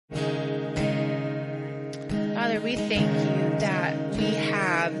Father, we thank you that we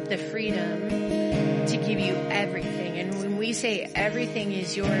have the freedom to give you everything. And when we say everything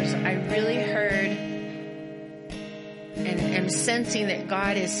is yours, I really heard and am sensing that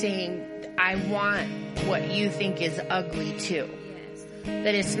God is saying, I want what you think is ugly too.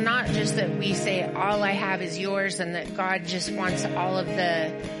 That it's not just that we say all I have is yours, and that God just wants all of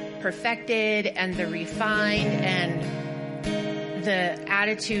the perfected and the refined and the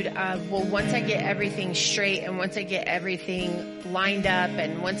attitude of, well, once I get everything straight and once I get everything lined up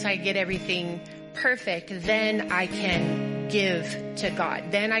and once I get everything perfect, then I can give to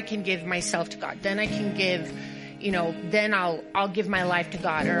God. Then I can give myself to God. Then I can give, then I'll give my life to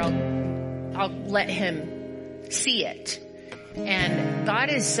God, or I'll let him see it. And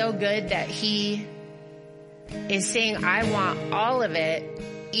God is so good that he is saying, I want all of it,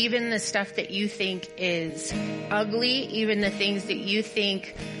 even the stuff that you think is ugly, even the things that you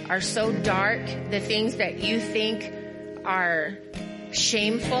think are so dark, the things that you think are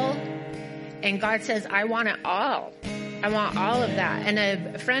shameful. And God says, I want it all. I want all of that. And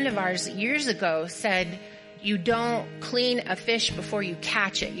a friend of ours years ago said, you don't clean a fish before you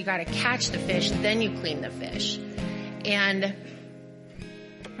catch it. You got to catch the fish, then you clean the fish. And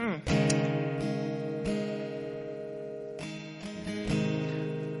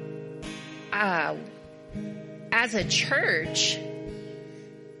as a church,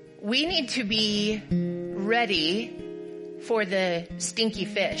 we need to be ready for the stinky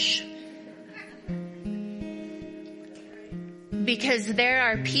fish. Because there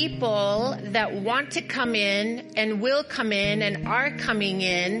are people that want to come in and will come in and are coming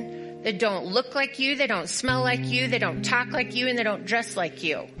in that don't look like you, they don't smell like you, they don't talk like you, and they don't dress like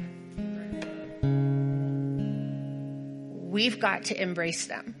you. We've got to embrace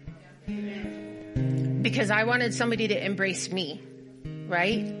them. Because I wanted somebody to embrace me,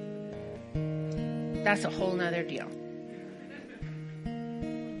 right? That's a whole nother deal.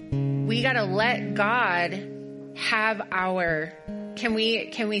 We got to let God have our, can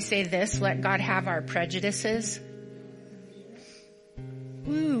we say this? Let God have our prejudices.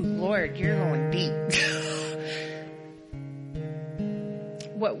 Ooh, Lord, you're going deep.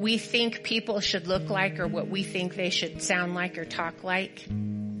 What we think people should look like, or what we think they should sound like or talk like,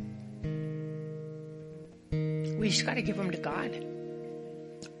 we just got to give them to God.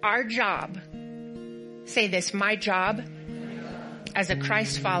 Our job, say this, my job as a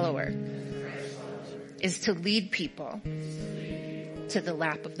Christ follower is to lead people to the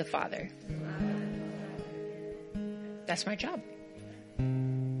lap of the Father. That's my job.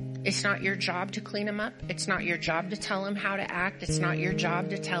 It's not your job to clean them up. It's not your job to tell them how to act. It's not your job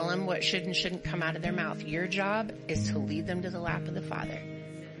to tell them what should and shouldn't come out of their mouth. Your job is to lead them to the lap of the Father.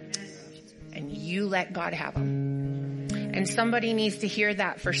 And you let God have them. And somebody needs to hear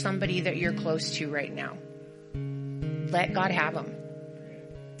that for somebody that you're close to right now. Let God have them.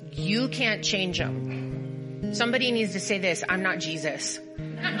 You can't change them. Somebody needs to say this, I'm not Jesus.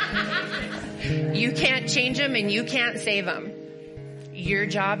 You can't change them and you can't save them. Your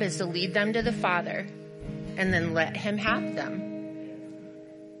job is to lead them to the Father and then let him have them.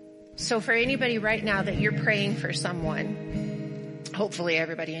 So for anybody right now that you're praying for someone, hopefully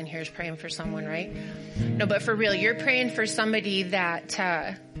everybody in here is praying for someone, right? No, but for real, you're praying for somebody that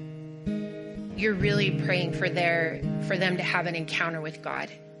you're really praying for them to have an encounter with God.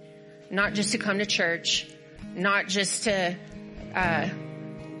 Not just to come to church, not just to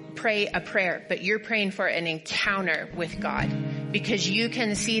pray a prayer, but you're praying for an encounter with God, because you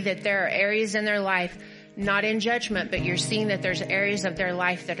can see that there are areas in their life, not in judgment, but you're seeing that there's areas of their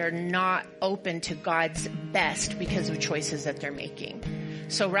life that are not open to God's best because of choices that they're making.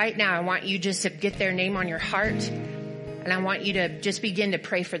 So right now, I want you just to get their name on your heart, and I want you to just begin to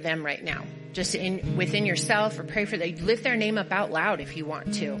pray for them right now. Just within yourself, or pray for them. Lift their name up out loud if you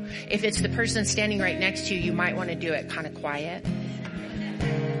want to. If it's the person standing right next to you, you might want to do it kind of quiet.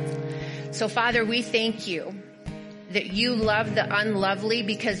 So Father, we thank you that you love the unlovely,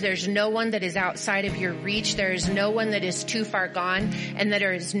 because there's no one that is outside of your reach. There is no one that is too far gone, and that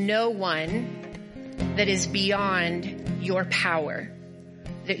there is no one that is beyond your power.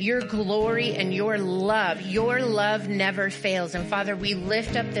 That your glory and your love never fails. And Father, we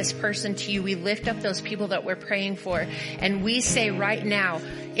lift up this person to you. We lift up those people that we're praying for. And we say right now,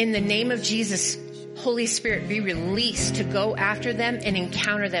 in the name of Jesus, Holy Spirit, be released to go after them and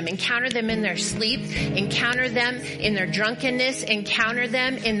encounter them. Encounter them in their sleep. Encounter them in their drunkenness. Encounter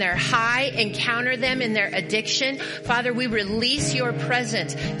them in their high. Encounter them in their addiction. Father, we release your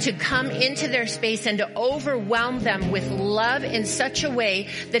presence to come into their space and to overwhelm them with love in such a way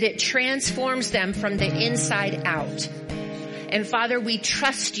that it transforms them from the inside out. And Father, we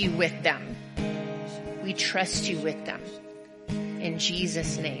trust you with them. We trust you with them. In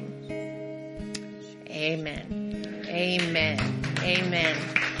Jesus' name. Amen. Amen. Amen.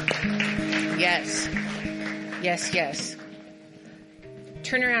 Yes. Yes, yes.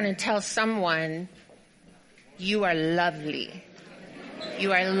 Turn around and tell someone, you are lovely.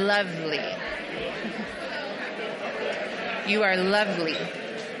 You are lovely. You are lovely.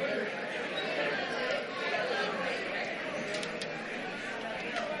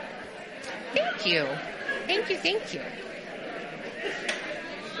 Thank you. Thank you, thank you.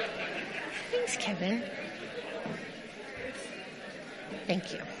 Thanks, Kevin.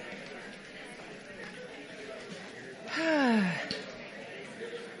 Thank you.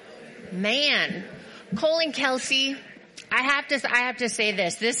 Man, Cole and Kelsey, I have to say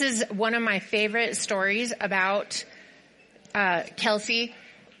this. This is one of my favorite stories about Kelsey.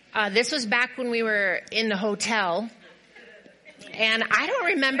 This was back when we were in the hotel. And I don't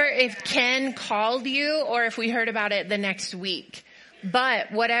remember if Ken called you or if we heard about it the next week.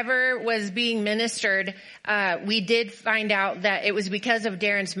 But whatever was being ministered, we did find out that it was because of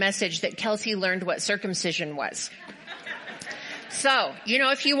Darren's message that Kelsey learned what circumcision was. So,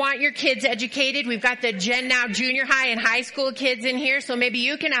 if you want your kids educated, we've got the Gen Now junior high and high school kids in here, so maybe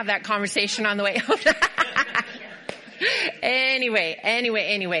you can have that conversation on the way out.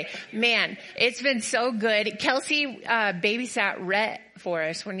 Anyway, man, it's been so good. Kelsey babysat Rhett for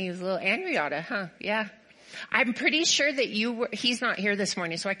us when he was little. Andrew oughta, huh? Yeah. I'm pretty sure that he's not here this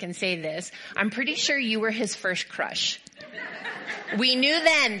morning, so I can say this. I'm pretty sure you were his first crush. We knew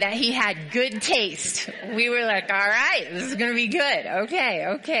then that he had good taste. We were like, all right, this is going to be good.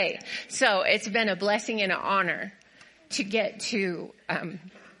 Okay. So it's been a blessing and an honor to get to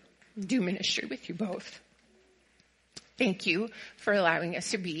do ministry with you both. Thank you for allowing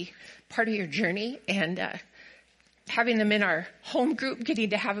us to be part of your journey and having them in our home group,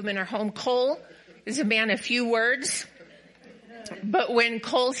 getting to have them in our home. Cole is a man of few words, but when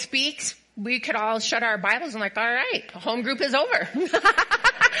Cole speaks, we could all shut our Bibles and like, all right, home group is over.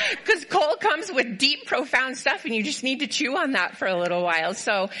 Because Cole comes with deep, profound stuff, and you just need to chew on that for a little while.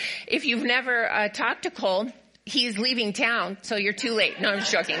 So if you've never talked to Cole, he's leaving town, so you're too late. No, I'm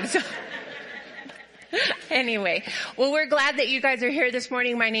just joking. So anyway, well, we're glad that you guys are here this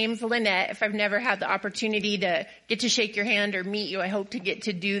morning. My name's Lynette. If I've never had the opportunity to get to shake your hand or meet you, I hope to get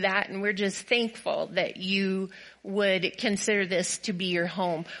to do that. And we're just thankful that you would consider this to be your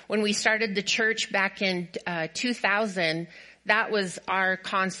home. When we started the church back in 2000, that was our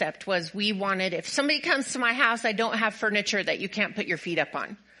concept, was we wanted, if somebody comes to my house, I don't have furniture that you can't put your feet up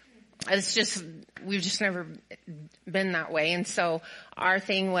on. We've just never been that way. And so our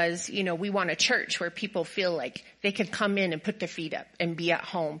thing was, we want a church where people feel like they can come in and put their feet up and be at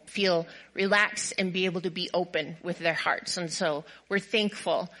home, feel relaxed and be able to be open with their hearts. And so we're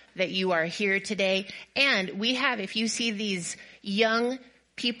thankful that you are here today. And we have, if you see these young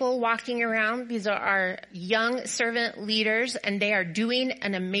people walking around, these are our young servant leaders, and they are doing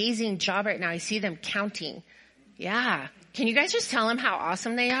an amazing job right now. I see them counting. Yeah. Can you guys just tell them how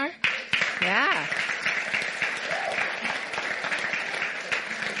awesome they are? Yeah.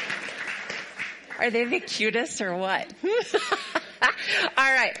 Are they the cutest or what?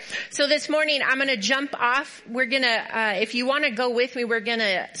 All right. So this morning I'm going to jump off. We're going to, if you want to go with me, we're going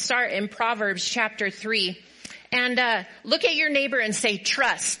to start in Proverbs chapter 3. And look at your neighbor and say,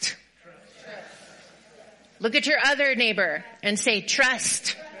 trust. Look at your other neighbor and say,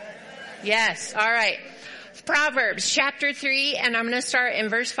 trust. Yes. All right. Proverbs chapter 3, and I'm going to start in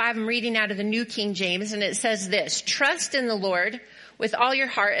verse 5. I'm reading out of the New King James, and it says this: trust in the Lord with all your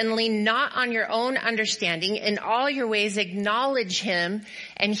heart and lean not on your own understanding. In all your ways acknowledge him,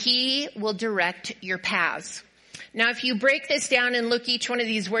 and he will direct your paths. Now, if you break this down and look each one of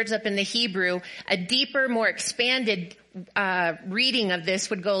these words up in the Hebrew, a deeper, more expanded reading of this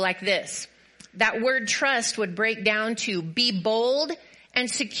would go like this. That word trust would break down to be bold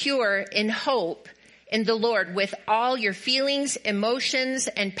and secure in hope in the Lord with all your feelings, emotions,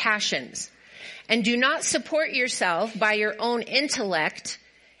 and passions. And do not support yourself by your own intellect.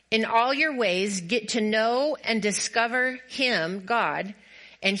 In all your ways, get to know and discover him, God,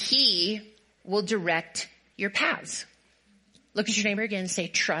 and he will direct your paths. Look at your neighbor again and say,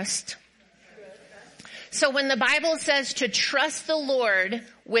 trust. So when the Bible says to trust the Lord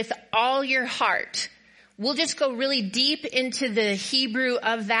with all your heart, we'll just go really deep into the Hebrew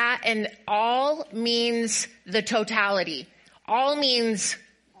of that, and all means the totality. All means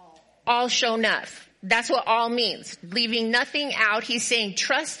all show enough. That's what all means. Leaving nothing out. He's saying,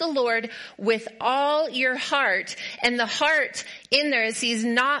 trust the Lord with all your heart. And the heart in there is he's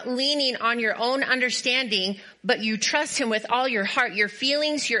not leaning on your own understanding, but you trust him with all your heart, your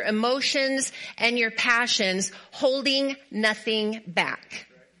feelings, your emotions, and your passions, holding nothing back.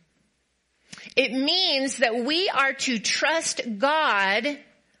 It means that we are to trust God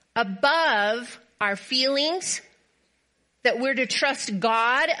above our feelings, that we're to trust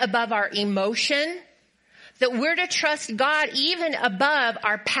God above our emotion, that we're to trust God even above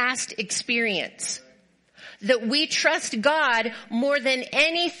our past experience. That we trust God more than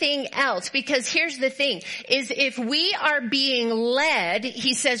anything else. Because here's the thing, is if we are being led,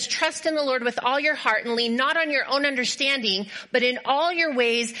 he says, trust in the Lord with all your heart and lean not on your own understanding, but in all your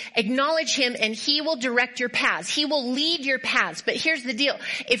ways acknowledge him and he will direct your paths. He will lead your paths. But here's the deal.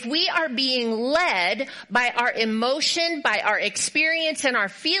 If we are being led by our emotion, by our experience and our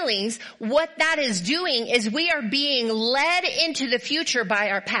feelings, what that is doing is we are being led into the future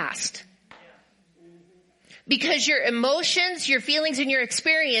by our past. Because your emotions, your feelings, and your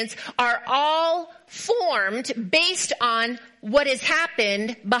experience are all formed based on what has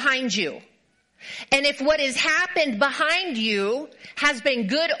happened behind you. And if what has happened behind you has been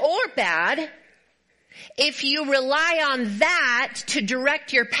good or bad, if you rely on that to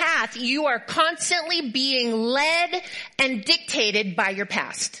direct your path, you are constantly being led and dictated by your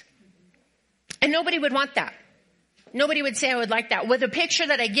past. And nobody would want that. Nobody would say I would like that. Well, the picture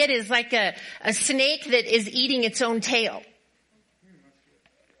that I get is like a snake that is eating its own tail.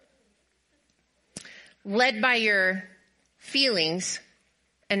 Led by your feelings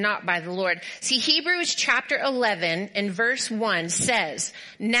and not by the Lord. See, Hebrews chapter 11 and verse 1 says,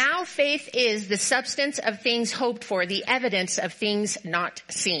 now faith is the substance of things hoped for, the evidence of things not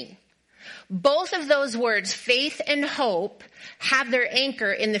seen. Both of those words, faith and hope, have their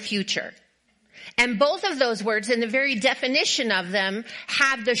anchor in the future. And both of those words, in the very definition of them,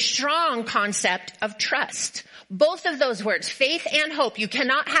 have the strong concept of trust. Both of those words, faith and hope. You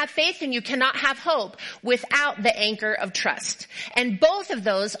cannot have faith and you cannot have hope without the anchor of trust. And both of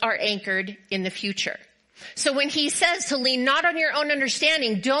those are anchored in the future. So when he says to lean not on your own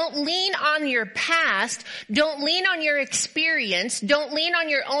understanding, don't lean on your past, don't lean on your experience, don't lean on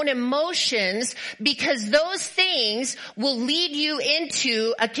your own emotions, because those things will lead you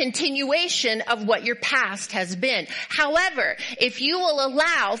into a continuation of what your past has been. However, if you will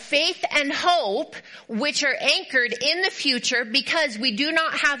allow faith and hope, which are anchored in the future, because we do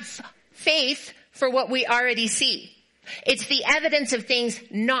not have faith for what we already see. It's the evidence of things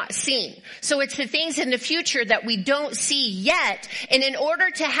not seen. So it's the things in the future that we don't see yet. And in order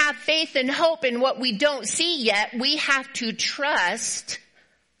to have faith and hope in what we don't see yet, we have to trust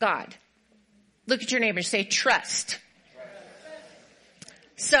God. Look at your neighbor, say trust.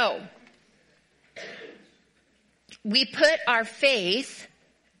 So, we put our faith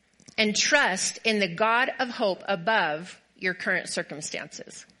and trust in the God of hope above your current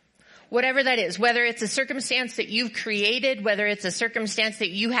circumstances. Whatever that is, whether it's a circumstance that you've created, whether it's a circumstance that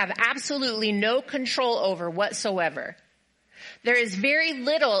you have absolutely no control over whatsoever. There is very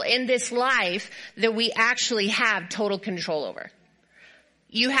little in this life that we actually have total control over.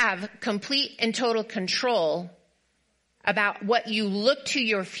 You have complete and total control about what you look to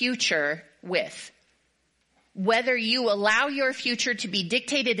your future with. Whether you allow your future to be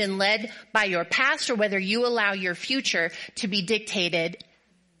dictated and led by your past, or whether you allow your future to be dictated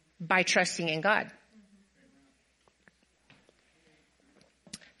by trusting in God.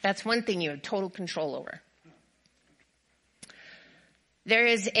 That's one thing you have total control over. There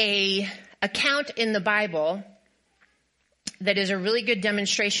is a account in the Bible that is a really good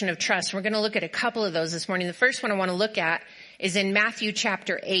demonstration of trust. We're going to look at a couple of those this morning. The first one I want to look at is in Matthew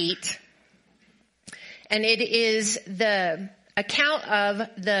chapter 8. And it is the account of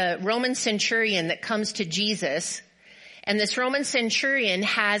the Roman centurion that comes to Jesus. And this Roman centurion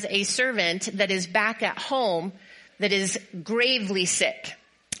has a servant that is back at home that is gravely sick,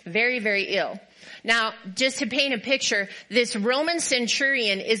 very, very ill. Now, just to paint a picture, this Roman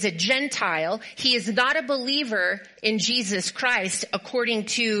centurion is a Gentile. He is not a believer in Jesus Christ according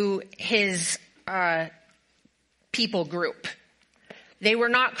to his people group. They were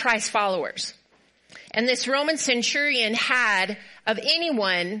not Christ followers. And this Roman centurion had, of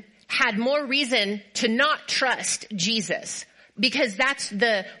anyone, had more reason to not trust Jesus, because that's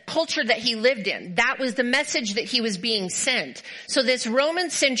the culture that he lived in. That was the message that he was being sent. So this Roman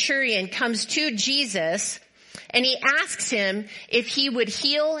centurion comes to Jesus and he asks him if he would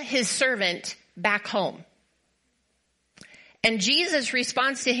heal his servant back home. And Jesus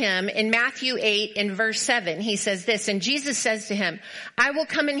responds to him in Matthew 8 in verse 7. He says this, and Jesus says to him, I will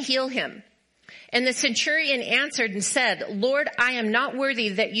come and heal him. And the centurion answered and said, Lord, I am not worthy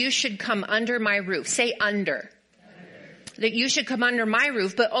that you should come under my roof. Say under. That you should come under my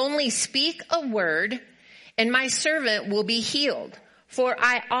roof, but only speak a word, and my servant will be healed. For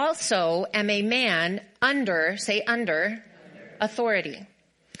I also am a man under, say under, authority.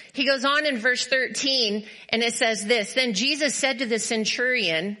 He goes on in verse 13, and it says this, Then Jesus said to the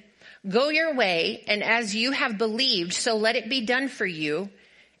centurion, Go your way, and as you have believed, so let it be done for you.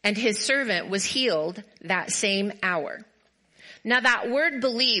 And his servant was healed that same hour. Now that word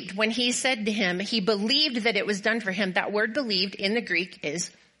believed, when he said to him, he believed that it was done for him. That word believed in the Greek is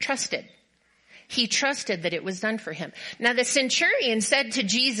trusted. He trusted that it was done for him. Now the centurion said to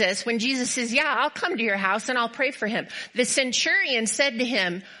Jesus, when Jesus says, yeah, I'll come to your house and I'll pray for him. The centurion said to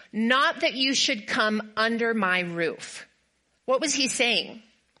him, not that you should come under my roof. What was he saying?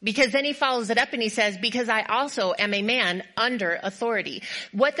 Because then he follows it up and he says, because I also am a man under authority.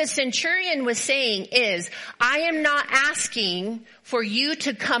 What the centurion was saying is, I am not asking for you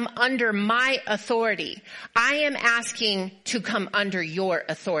to come under my authority. I am asking to come under your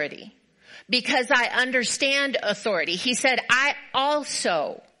authority. Because I understand authority. He said, I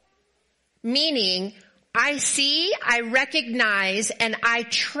also, meaning I see, I recognize, and I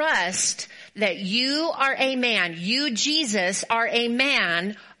trust that you are a man. You, Jesus, are a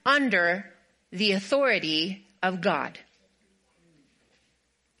man under the authority of God.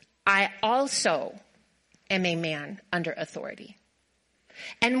 I also am a man under authority.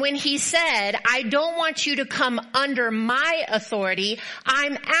 And when he said, I don't want you to come under my authority,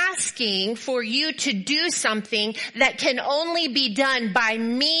 I'm asking for you to do something that can only be done by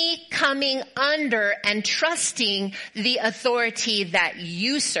me coming under and trusting the authority that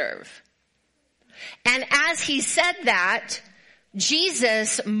you serve. And as he said that,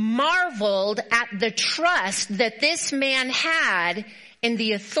 Jesus marveled at the trust that this man had in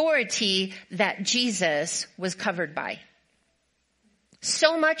the authority that Jesus was covered by.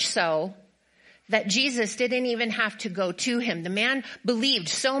 So much so that Jesus didn't even have to go to him. The man believed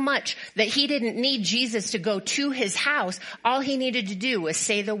so much that he didn't need Jesus to go to his house. All he needed to do was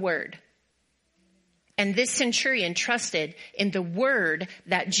say the word. And this centurion trusted in the word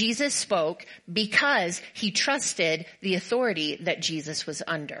that Jesus spoke because he trusted the authority that Jesus was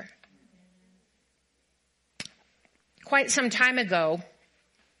under. Quite some time ago,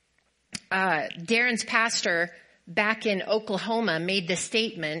 Darren's pastor back in Oklahoma made the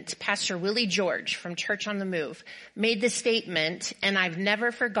statement, Pastor Willie George from Church on the Move, made the statement, and I've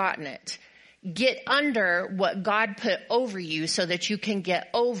never forgotten it. Get under what God put over you so that you can get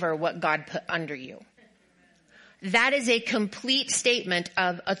over what God put under you. That is a complete statement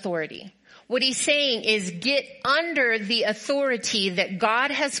of authority. What he's saying is get under the authority that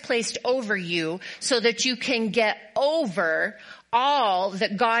God has placed over you so that you can get over all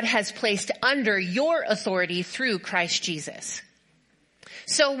that God has placed under your authority through Christ Jesus.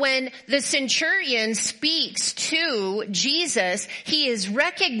 So when the centurion speaks to Jesus, he is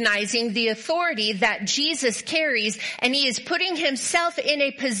recognizing the authority that Jesus carries, and he is putting himself in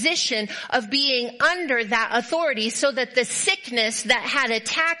a position of being under that authority so that the sickness that had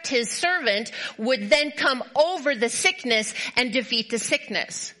attacked his servant would then come over the sickness and defeat the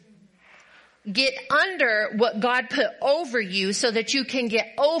sickness. Get under what God put over you so that you can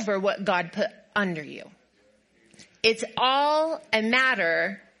get over what God put under you. It's all a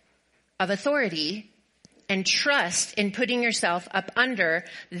matter of authority and trust in putting yourself up under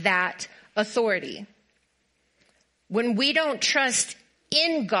that authority. When we don't trust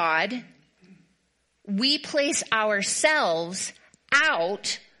in God, we place ourselves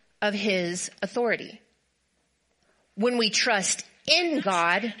out of his authority. When we trust in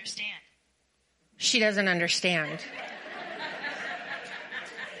God, she doesn't understand.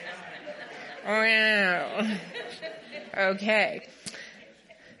 Oh, okay.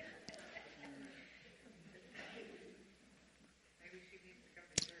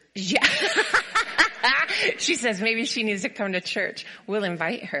 Yeah. She says maybe she needs to come to church. We'll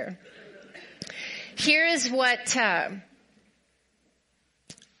invite her. Here is what,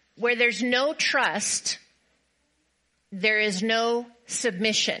 where there's no trust, there is no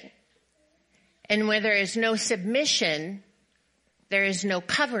submission. And where there is no submission, there is no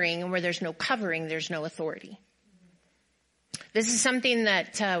covering. And where there's no covering, there's no authority. This is something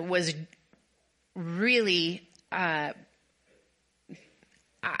that was really, I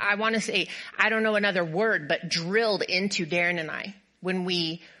want to say, I don't know another word, but drilled into Darren and I when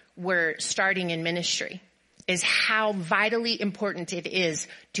we were starting in ministry, is how vitally important it is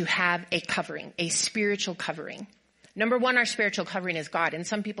to have a covering, a spiritual covering. Number one, our spiritual covering is God. And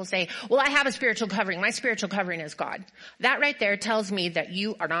some people say, well, I have a spiritual covering. My spiritual covering is God. That right there tells me that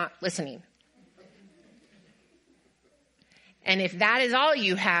you are not listening. And if that is all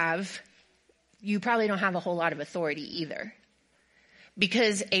you have, you probably don't have a whole lot of authority either.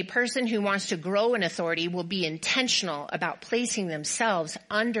 Because a person who wants to grow in authority will be intentional about placing themselves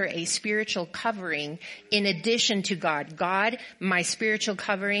under a spiritual covering in addition to God. God, my spiritual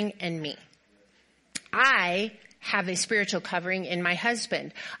covering, and me. I have a spiritual covering in my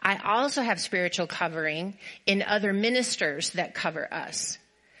husband. I also have spiritual covering in other ministers that cover us.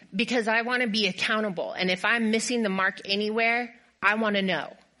 Because I want to be accountable. And if I'm missing the mark anywhere, I want to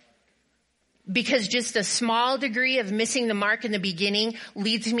know. Because just a small degree of missing the mark in the beginning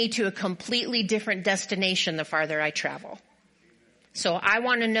leads me to a completely different destination the farther I travel. So I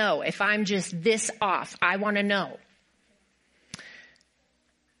want to know if I'm just this off. I want to know.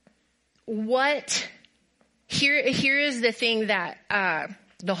 Here is the thing that,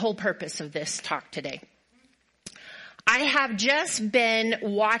 the whole purpose of this talk today. I have just been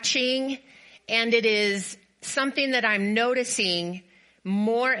watching, and it is something that I'm noticing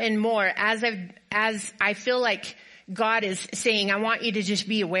more and more as I feel like God is saying, I want you to just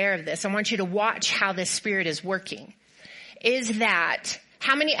be aware of this. I want you to watch how this Spirit is working. Is that,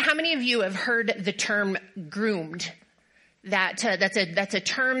 how many of you have heard the term groomed? That's a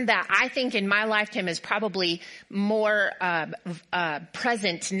term that I think in my lifetime is probably more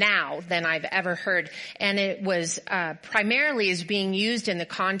present now than I've ever heard. And it was primarily is being used in the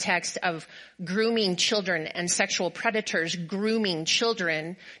context of grooming children and sexual predators grooming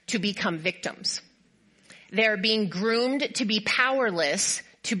children to become victims. They're being groomed to be powerless,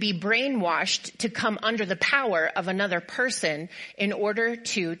 to be brainwashed, to come under the power of another person in order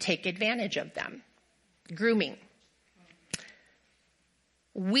to take advantage of them. Grooming.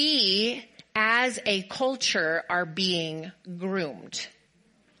 We, as a culture, are being groomed.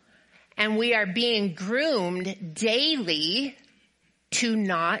 And we are being groomed daily to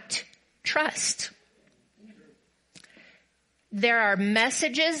not trust. There are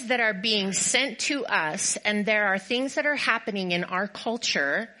messages that are being sent to us, and there are things that are happening in our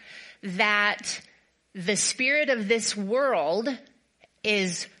culture that the spirit of this world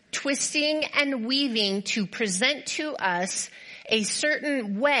is twisting and weaving to present to us a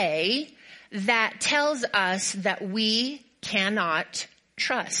certain way that tells us that we cannot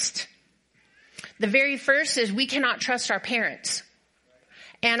trust. The very first is we cannot trust our parents.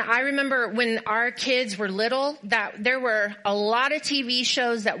 And I remember when our kids were little that there were a lot of TV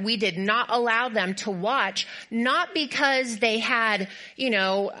shows that we did not allow them to watch, not because they had,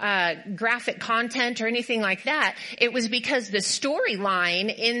 graphic content or anything like that. It was because the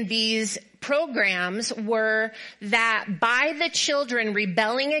storyline in these programs were that by the children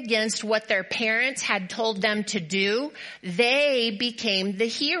rebelling against what their parents had told them to do, they became the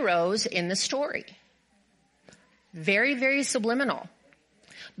heroes in the story. Very, very subliminal.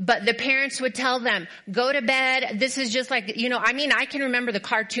 But the parents would tell them, go to bed. This is just like, I can remember the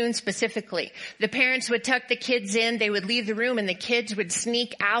cartoon specifically. The parents would tuck the kids in. They would leave the room and the kids would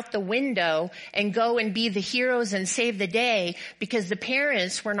sneak out the window and go and be the heroes and save the day because the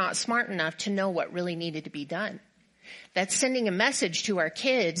parents were not smart enough to know what really needed to be done. That's sending a message to our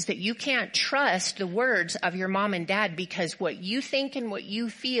kids that you can't trust the words of your mom and dad because what you think and what you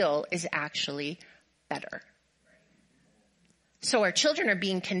feel is actually better. So our children are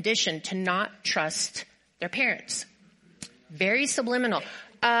being conditioned to not trust their parents. Very subliminal.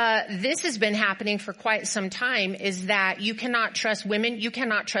 This has been happening for quite some time, is that you cannot trust women. You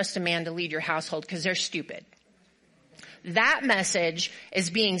cannot trust a man to lead your household because they're stupid. That message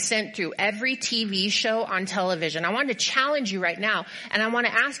is being sent through every TV show on television. I want to challenge you right now, and I want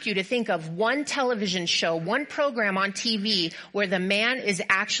to ask you to think of one television show, one program on TV where the man is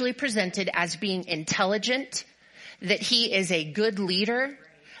actually presented as being intelligent, that he is a good leader,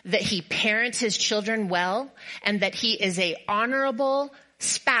 that he parents his children well, and that he is a honorable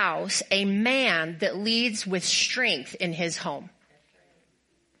spouse, a man that leads with strength in his home.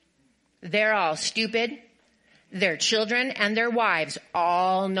 They're all stupid. Their children and their wives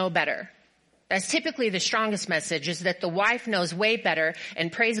all know better. That's typically the strongest message, is that the wife knows way better,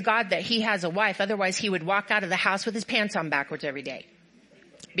 and praise God that he has a wife. Otherwise, he would walk out of the house with his pants on backwards every day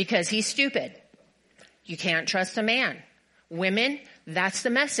because he's stupid. You can't trust a man. Women, that's the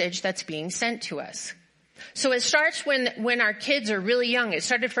message that's being sent to us. So it starts when our kids are really young. It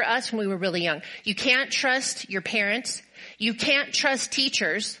started for us when we were really young. You can't trust your parents. You can't trust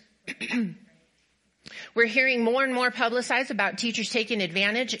teachers. We're hearing more and more publicized about teachers taking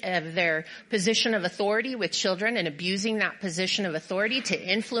advantage of their position of authority with children and abusing that position of authority to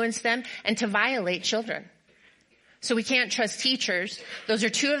influence them and to violate children. So we can't trust teachers. Those are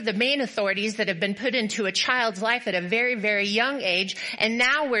two of the main authorities that have been put into a child's life at a very, very young age. And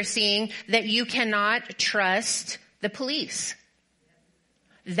now we're seeing that you cannot trust the police.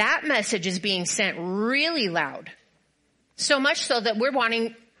 That message is being sent really loud. So much so that we're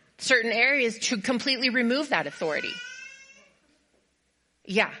wanting certain areas to completely remove that authority.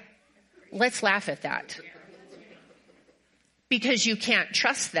 Yeah. Let's laugh at that. Because you can't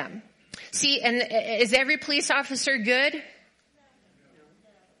trust them. See, and is every police officer good?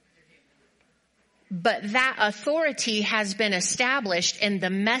 But that authority has been established, and the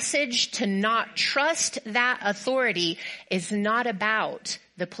message to not trust that authority is not about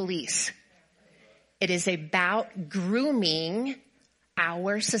the police. It is about grooming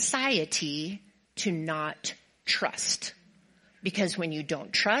our society to not trust. Because when you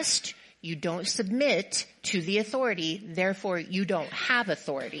don't trust, you don't submit to the authority, therefore you don't have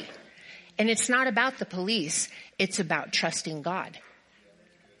authority. And it's not about the police, it's about trusting God.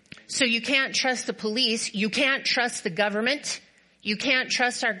 So you can't trust the police, you can't trust the government, you can't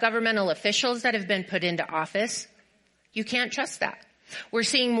trust our governmental officials that have been put into office. You can't trust that. We're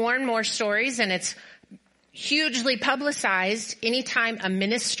seeing more and more stories, and it's hugely publicized anytime a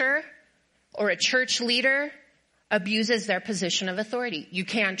minister or a church leader abuses their position of authority. You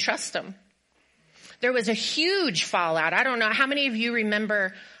can't trust them. There was a huge fallout. I don't know. How many of you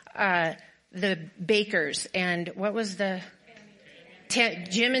remember the Bakers and what was the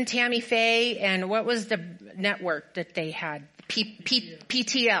Jim and Tammy Faye, and what was the network that they had?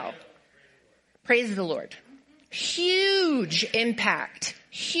 PTL. Praise the Lord. Huge impact.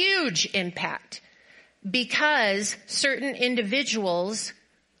 Because certain individuals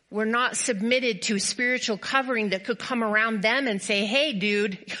were not submitted to spiritual covering that could come around them and say, hey,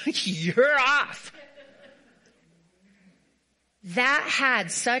 dude, you're off. That had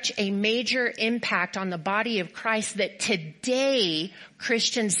such a major impact on the body of Christ that today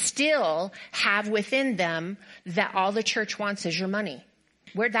Christians still have within them that all the church wants is your money.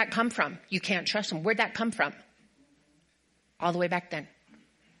 Where'd that come from? You can't trust them. Where'd that come from? All the way back then.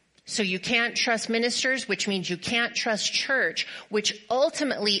 So you can't trust ministers, which means you can't trust church, which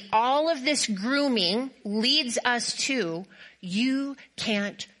ultimately all of this grooming leads us to you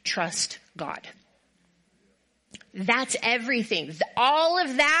can't trust God. That's everything. All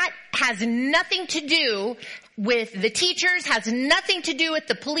of that has nothing to do with the teachers, has nothing to do with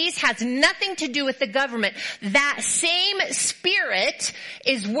the police, has nothing to do with the government. That same spirit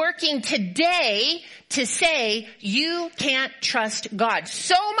is working today to say you can't trust God.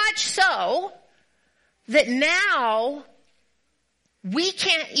 So much so that now we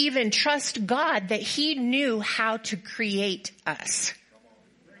can't even trust God that He knew how to create us.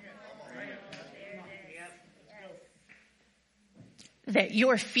 That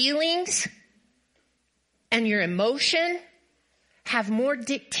your feelings and your emotion have more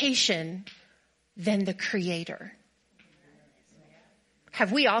dictation than the Creator.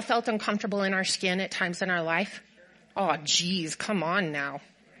 Have we all felt uncomfortable in our skin at times in our life? Oh, geez, come on now.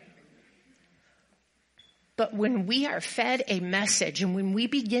 But when we are fed a message and when we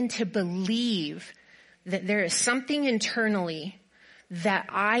begin to believe that there is something internally that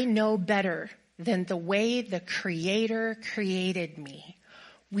I know better than the way the Creator created me,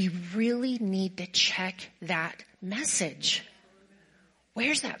 we really need to check that message.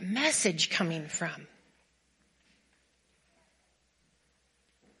 Where's that message coming from?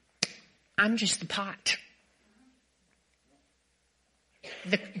 I'm just the pot.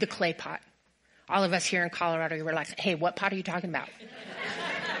 The clay pot. All of us here in Colorado were like, hey, what pot are you talking about?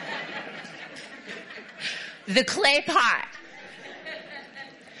 The clay pot.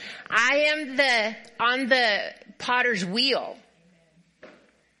 I am on the potter's wheel.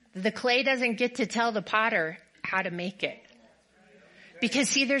 The clay doesn't get to tell the potter how to make it. Because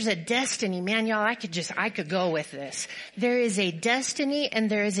see, there's a destiny. Man, y'all, I could go with this. There is a destiny and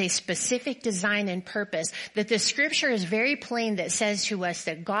there is a specific design and purpose that the scripture is very plain that says to us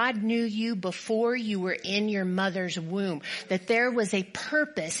that God knew you before you were in your mother's womb. That there was a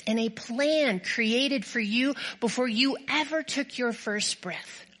purpose and a plan created for you before you ever took your first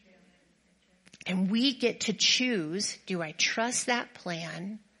breath. And we get to choose, do I trust that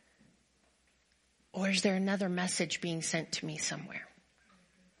plan? Or is there another message being sent to me somewhere?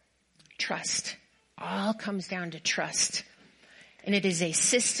 Trust. All comes down to trust. And it is a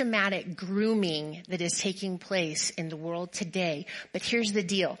systematic grooming that is taking place in the world today. But here's the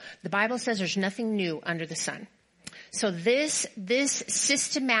deal. The Bible says there's nothing new under the sun. So this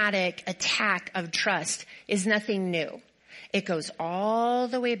systematic attack of trust is nothing new. It goes all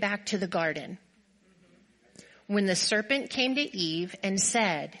the way back to the garden. When the serpent came to Eve and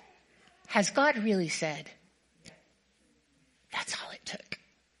said, has God really said? That's all it took.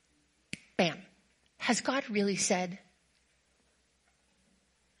 Bam. Has God really said?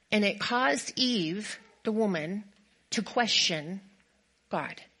 And it caused Eve, the woman, to question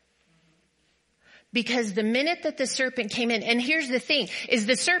God. Because the minute that the serpent came in, and here's the thing, is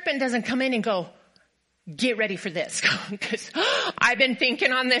the serpent doesn't come in and go, get ready for this. Because I've been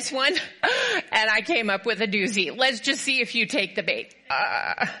thinking on this one, and I came up with a doozy. Let's just see if you take the bait.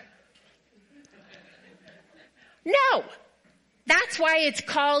 No. That's why it's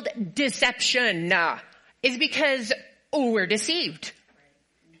called deception. Is because we're deceived.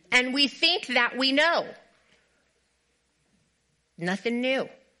 And we think that we know. Nothing new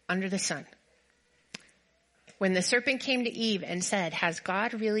under the sun. When the serpent came to Eve and said, has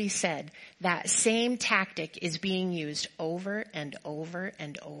God really said? That same tactic is being used over and over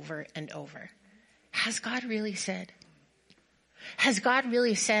and over and over. Has God really said? Has God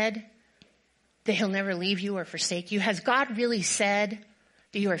really said that he'll never leave you or forsake you? Has God really said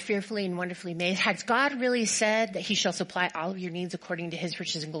that you are fearfully and wonderfully made? Has God really said that he shall supply all of your needs according to his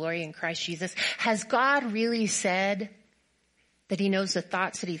riches and glory in Christ Jesus? Has God really said that he knows the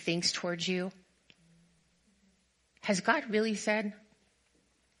thoughts that he thinks towards you? Has God really said?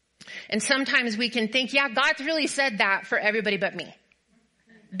 And sometimes we can think, yeah, God's really said that for everybody but me.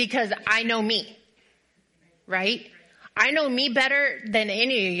 Because I know me. Right? I know me better than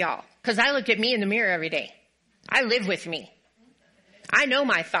any of y'all. Because I look at me in the mirror every day. I live with me. I know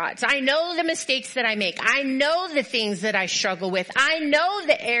my thoughts. I know the mistakes that I make. I know the things that I struggle with. I know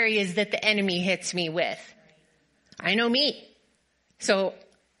the areas that the enemy hits me with. I know me. So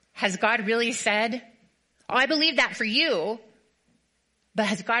has God really said? Oh, I believe that for you, but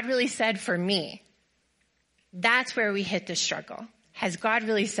has God really said for me? That's where we hit the struggle. Has God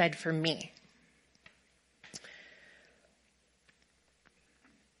really said for me?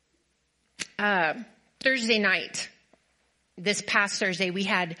 Thursday night, this past Thursday, we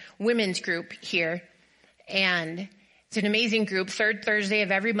had women's group here, and it's an amazing group. Third Thursday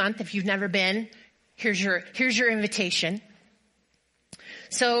of every month. If you've never been, here's your invitation.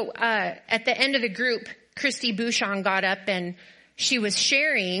 So at the end of the group, Christy Bouchon got up and she was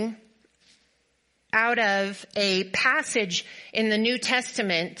sharing out of a passage in the New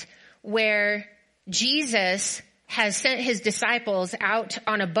Testament where Jesus has sent his disciples out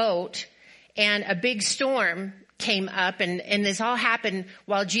on a boat and a big storm came up, and this all happened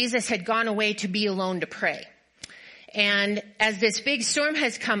while Jesus had gone away to be alone to pray. And as this big storm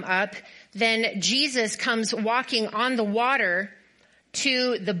has come up, then Jesus comes walking on the water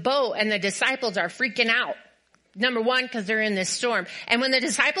to the boat, and the disciples are freaking out. Number one, because they're in this storm. And when the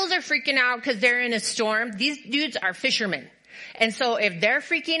disciples are freaking out because they're in a storm, these dudes are fishermen. And so if they're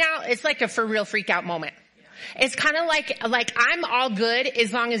freaking out, it's like a for real freak out moment. It's kind of like I'm all good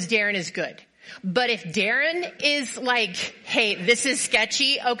as long as Darren is good. But if Darren is like, hey, this is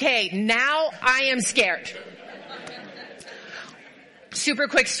sketchy, okay, now I am scared. Super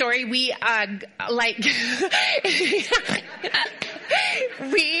quick story. We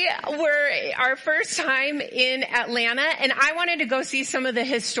were our first time in Atlanta, and I wanted to go see some of the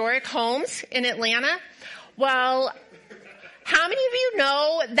historic homes in Atlanta. Well, how many of you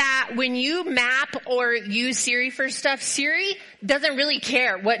know that when you map or use Siri for stuff, Siri doesn't really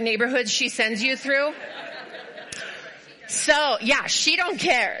care what neighborhoods she sends you through? So, yeah, she don't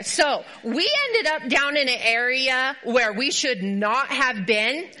care. So, we ended up down in an area where we should not have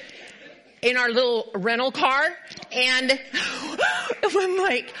been in our little rental car. And I'm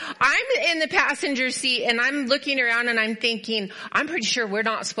in the passenger seat and I'm looking around and I'm thinking, I'm pretty sure we're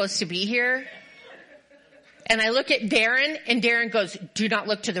not supposed to be here. And I look at Darren and Darren goes, do not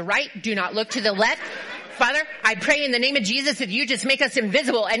look to the right. Do not look to the left. Father, I pray in the name of Jesus that you just make us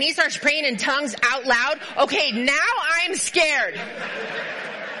invisible. And he starts praying in tongues out loud. Okay, now I'm scared.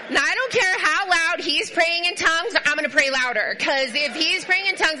 Now I don't care how loud he's praying in tongues, I'm going to pray louder. Because if he's praying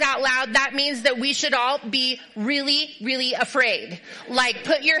in tongues out loud, that means that we should all be really, really afraid. Like,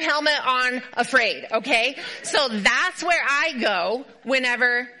 put your helmet on afraid, okay? So that's where I go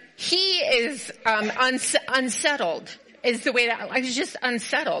whenever he is unsettled, is the way that I was just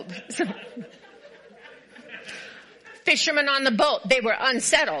unsettled. So, fishermen on the boat, they were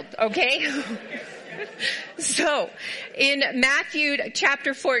unsettled, okay? So, in Matthew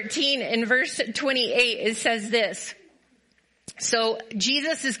chapter 14, in verse 28, it says this. So,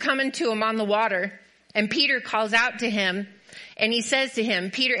 Jesus is coming to him on the water, and Peter calls out to him, and he says to him,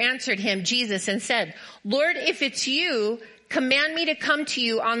 Peter answered him, Jesus, and said, Lord, if it's you, command me to come to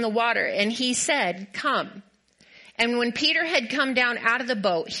you on the water. And he said, come. And when Peter had come down out of the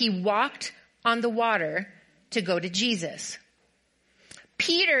boat, he walked on the water to go to Jesus.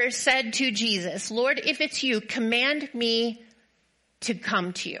 Peter said to Jesus, Lord, if it's you, command me to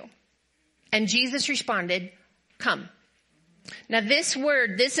come to you. And Jesus responded, come. Now this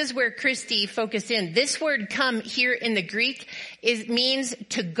is where Christy focused in. This word come here in the Greek means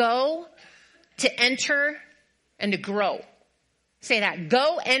to go, to enter, and to grow. Say that.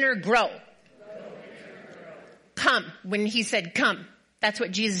 Go, enter, grow. Come. When he said come, that's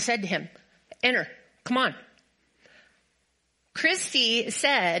what Jesus said to him. Enter. Come on. Christy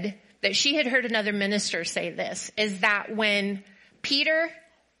said that she had heard another minister say this, is that when Peter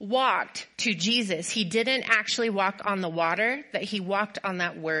walked to Jesus, he didn't actually walk on the water, that he walked on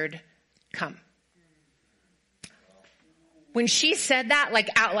that word, come. When she said that, like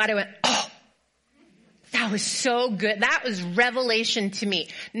out loud, I went, oh, that was so good. That was revelation to me.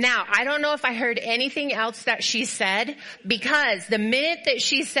 Now, I don't know if I heard anything else that she said, because the minute that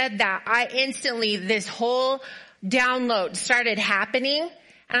she said that, this whole download started happening.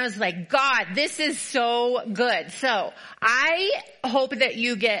 And I was like, God, this is so good. So I hope that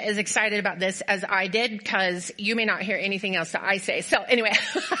you get as excited about this as I did, because you may not hear anything else that I say. So anyway,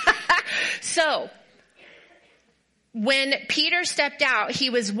 so when Peter stepped out, he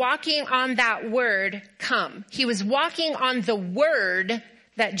was walking on that word, come. He was walking on the word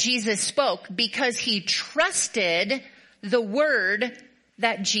that Jesus spoke, because he trusted the word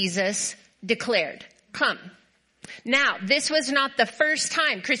that Jesus declared, come. Now, this was not the first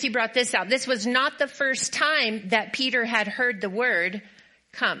time, Chrissy brought this out, this was not the first time that Peter had heard the word,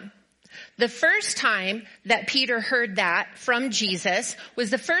 come. The first time that Peter heard that from Jesus was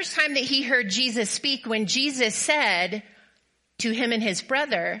the first time that he heard Jesus speak, when Jesus said to him and his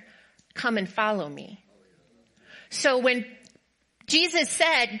brother, come and follow me. So when Jesus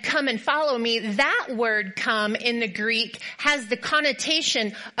said, come and follow me, that word come in the Greek has the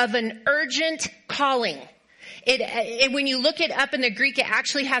connotation of an urgent calling. When you look it up in the Greek, it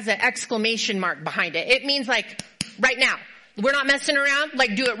actually has an exclamation mark behind it. It means like, right now. We're not messing around.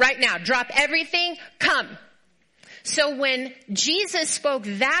 Like, do it right now. Drop everything. Come. So when Jesus spoke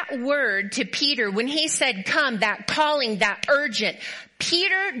that word to Peter, when he said come, that calling, that urgent,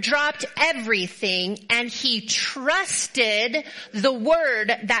 Peter dropped everything and he trusted the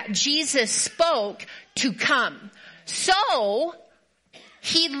word that Jesus spoke to come. So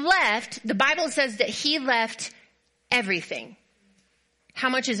he left, the Bible says that he left everything. How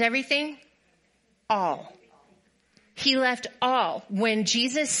much is everything? All. He left all when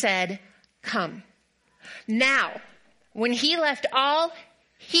Jesus said, come. Now, when he left all,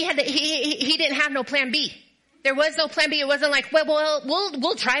 he didn't have no plan B. There was no plan B. It wasn't like, well,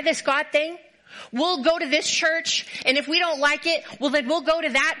 we'll try this God thing. We'll go to this church, and if we don't like it, well then we'll go to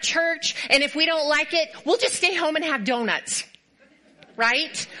that church, and if we don't like it, we'll just stay home and have donuts.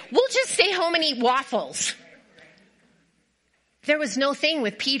 Right? We'll just stay home and eat waffles. There was no thing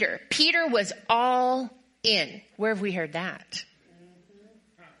with Peter. Peter was all in. Where have we heard that?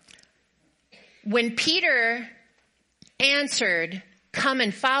 When Peter answered, come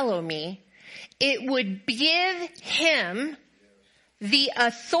and follow me, it would give him the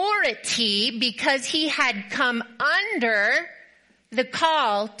authority, because he had come under the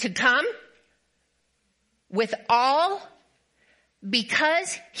call to come with all,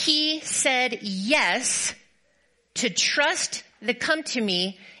 because he said yes to trust the come to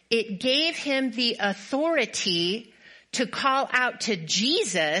me. It gave him the authority to call out to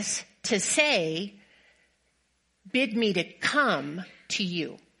Jesus to say, bid me to come to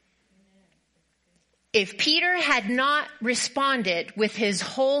you. If Peter had not responded with his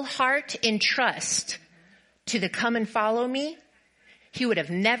whole heart in trust to the come and follow me, he would have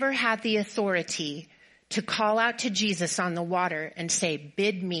never had the authority to call out to Jesus on the water and say,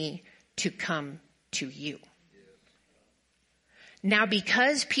 bid me to come to you. Now,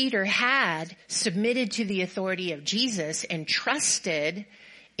 because Peter had submitted to the authority of Jesus and trusted,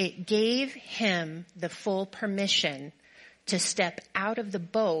 it gave him the full permission to step out of the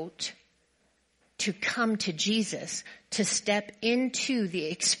boat, to come to Jesus, to step into the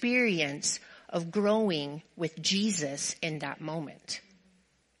experience of growing with Jesus in that moment.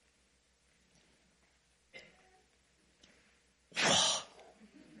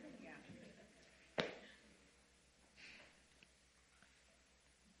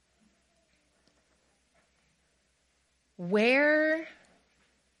 Where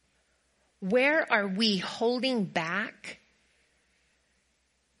are we holding back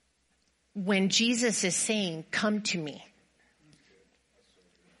when Jesus is saying, come to me?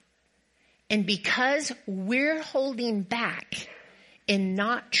 And because we're holding back in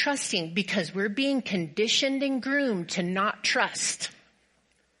not trusting, because we're being conditioned and groomed to not trust.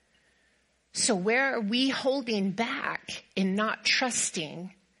 So where are we holding back in not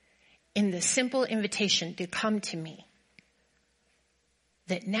trusting in the simple invitation to come to me?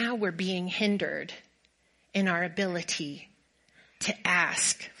 That now we're being hindered in our ability to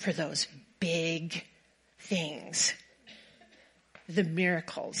ask for those big things, the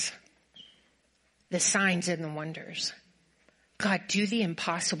miracles, the signs and the wonders. God, do the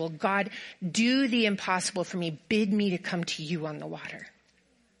impossible. God, do the impossible for me. Bid me to come to you on the water.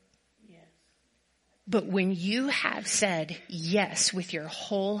 Yes. But when you have said yes with your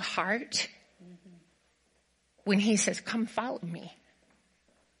whole heart, when he says, come follow me,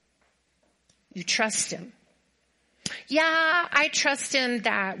 you trust him. Yeah, I trust him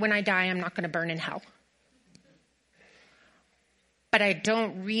that when I die, I'm not going to burn in hell. But I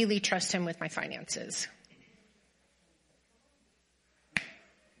don't really trust him with my finances.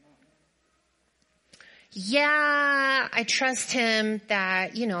 Yeah, I trust him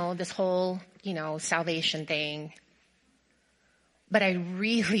that, this whole, salvation thing. But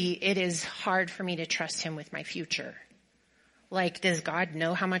it is hard for me to trust him with my future. Like, does God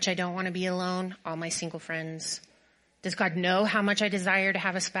know how much I don't want to be alone? All my single friends. Does God know how much I desire to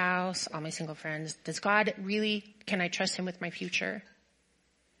have a spouse? All my single friends. Can I trust him with my future?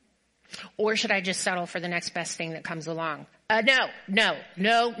 Or should I just settle for the next best thing that comes along? No.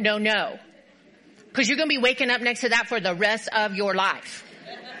 Because you're going to be waking up next to that for the rest of your life.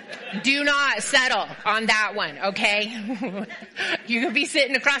 Do not settle on that one, okay? You're going to be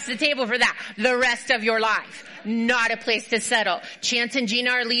sitting across the table for that the rest of your life. Not a place to settle. Chance and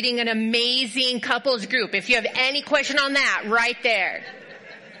Gina are leading an amazing couples group. If you have any question on that, right there.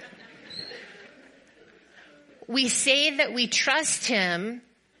 We say that we trust him,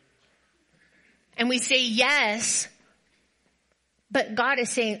 and we say yes, but God is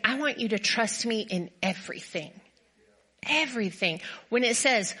saying, I want you to trust me in everything. Everything. When it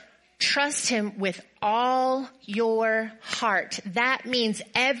says, trust him with all your heart, that means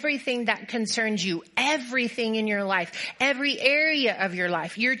everything that concerns you, everything in your life, every area of your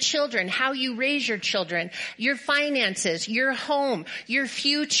life, your children, how you raise your children, your finances, your home, your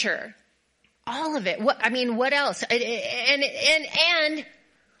future, all of it. What else? And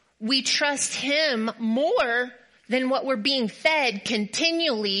we trust him more than what we're being fed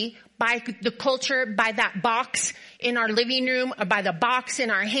continually by the culture, by that box in our living room, or by the box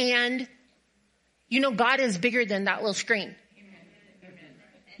in our hand. God is bigger than that little screen. Amen.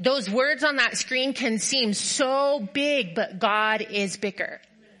 Those words on that screen can seem so big, but God is bigger.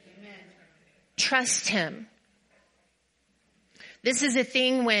 Amen. Trust him. This is a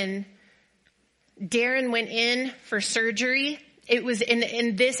thing when Darren went in for surgery. It was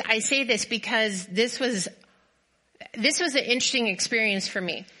in this, I say this because this was an interesting experience for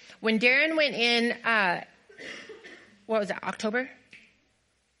me. When Darren went in, October?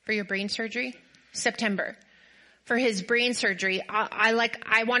 For your brain surgery? September. For his brain surgery,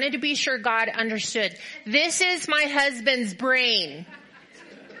 I wanted to be sure God understood. This is my husband's brain.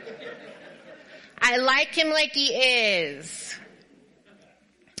 I like him like he is.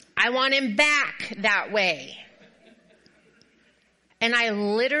 I want him back that way. And I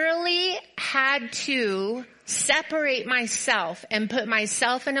literally had to separate myself and put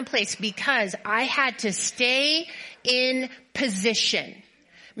myself in a place because I had to stay in position.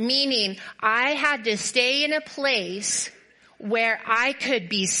 Meaning I had to stay in a place where I could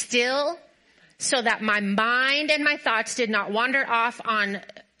be still so that my mind and my thoughts did not wander off on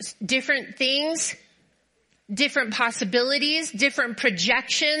different things, different possibilities, different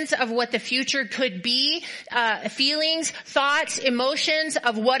projections of what the future could be, feelings, thoughts, emotions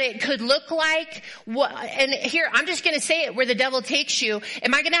of what it could look like. And here, I'm just going to say it where the devil takes you.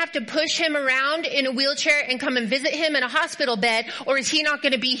 Am I going to have to push him around in a wheelchair and come and visit him in a hospital bed, or is he not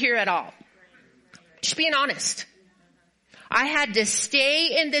going to be here at all? Just being honest. I had to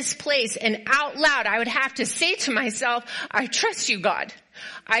stay in this place, and out loud, I would have to say to myself, I trust you, God.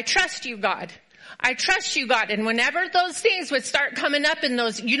 I trust you, God. I trust you, God. And whenever those things would start coming up in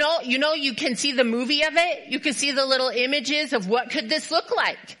those, you can see the movie of it. You can see the little images of what could this look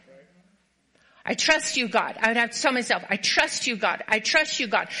like. I trust you, God. I would have to tell myself, I trust you, God. I trust you,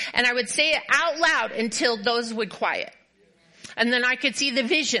 God. And I would say it out loud until those would quiet. And then I could see the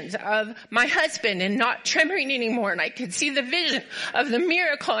visions of my husband and not tremoring anymore. And I could see the vision of the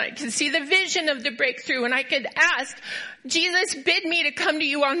miracle. And I could see the vision of the breakthrough. And I could ask, Jesus, bid me to come to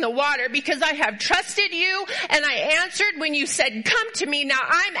you on the water because I have trusted you and I answered when you said, come to me. Now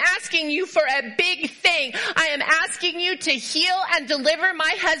I'm asking you for a big thing. I am asking you to heal and deliver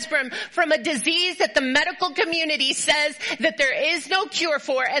my husband from a disease that the medical community says that there is no cure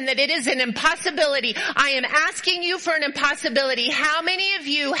for and that it is an impossibility. I am asking you for an impossibility. How many of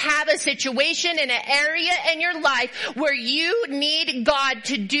you have a situation in an area in your life where you need God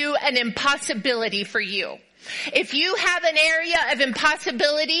to do an impossibility for you? If you have an area of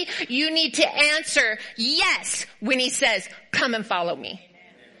impossibility, you need to answer yes when he says, come and follow me.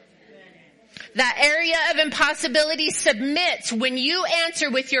 That area of impossibility submits when you answer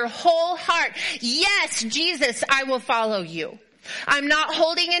with your whole heart, yes, Jesus, I will follow you. I'm not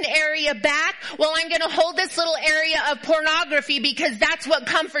holding an area back. Well, I'm going to hold this little area of pornography because that's what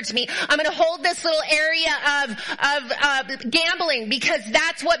comforts me. I'm going to hold this little area of gambling because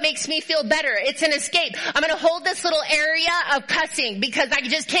that's what makes me feel better. It's an escape. I'm going to hold this little area of cussing because I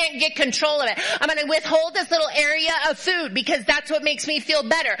just can't get control of it. I'm going to withhold this little area of food because that's what makes me feel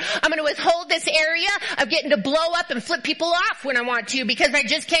better. I'm going to withhold this area of getting to blow up and flip people off when I want to because I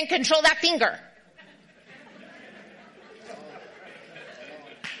just can't control that finger.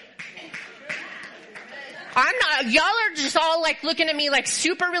 I'm not, y'all are just all like looking at me like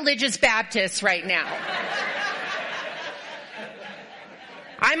super religious Baptists right now.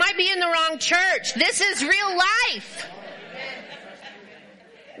 I might be in the wrong church. This is real life.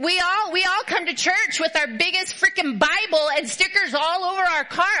 We all come to church with our biggest freaking Bible and stickers all over our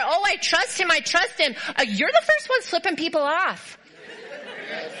car. Oh, I trust him. You're the first one flipping people off.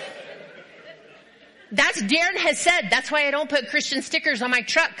 That's Darren has said. That's why I don't put Christian stickers on my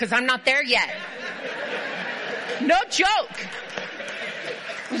truck because I'm not there yet. No joke.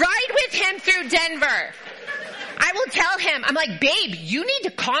 Ride with him through Denver. I will tell him, I'm like, babe, you need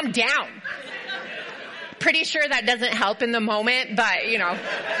to calm down. Pretty sure that doesn't help in the moment, but you know,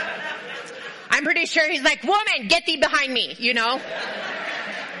 I'm pretty sure he's like, woman, get thee behind me, you know.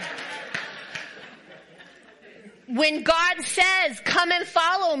 When God says, come and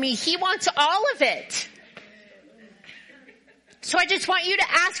follow me, he wants all of it. So I just want you to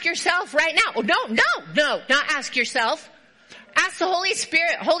ask yourself right now. No, not ask yourself. Ask the Holy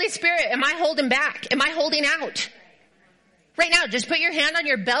Spirit. Holy Spirit, am I holding back? Am I holding out? Right now, just put your hand on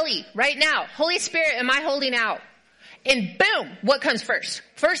your belly right now. Holy Spirit, am I holding out? And boom, what comes first?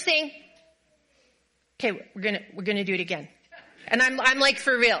 First thing. Okay, we're gonna do it again. And I'm like,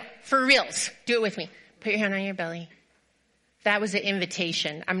 for reals. Do it with me. Put your hand on your belly. That was an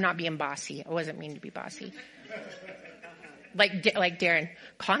invitation. I'm not being bossy. I wasn't mean to be bossy. Like Darren,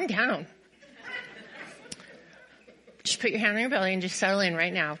 calm down. Just put your hand on your belly and just settle in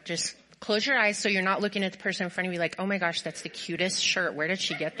right now. Just close your eyes so you're not looking at the person in front of you like, oh my gosh, that's the cutest shirt. Where did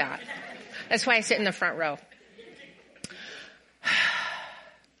she get that? That's why I sit in the front row.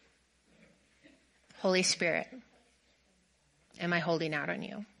 Holy Spirit, am I holding out on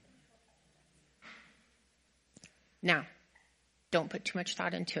you? Now, don't put too much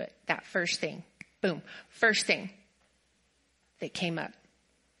thought into it. That first thing, boom, first thing that came up.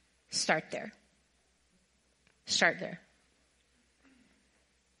 Start there.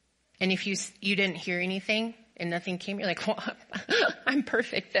 And if you didn't hear anything and nothing came, you're like, well, I'm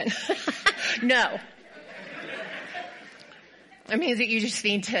perfect then. No. It means that you just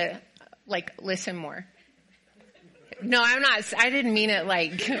need to like listen more. No, I'm not. I didn't mean it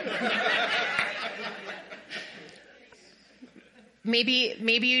like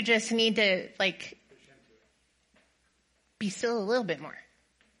maybe you just need to like be still a little bit more.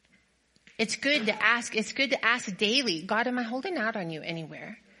 It's good to ask. It's good to ask daily. God, am I holding out on you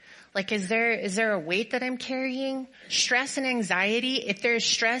anywhere? Like, is there a weight that I'm carrying? Stress and anxiety. If there's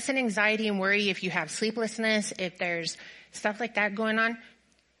stress and anxiety and worry, if you have sleeplessness, if there's stuff like that going on,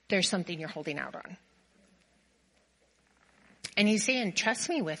 there's something you're holding out on. And he's saying, trust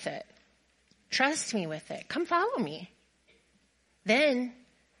me with it. Trust me with it. Come follow me. Then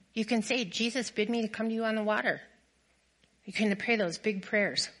you can say, Jesus, bid me to come to you on the water. You can pray those big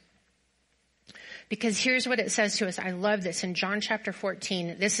prayers. Because here's what it says to us. I love this in John chapter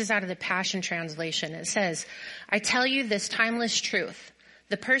 14. This is out of the Passion Translation. It says, I tell you this timeless truth.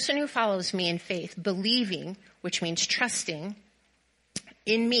 The person who follows me in faith, believing, which means trusting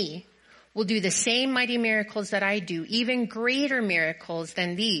in me, will do the same mighty miracles that I do, even greater miracles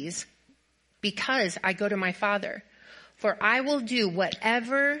than these, because I go to my Father. For I will do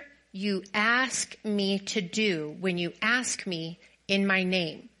whatever you ask me to do when you ask me in my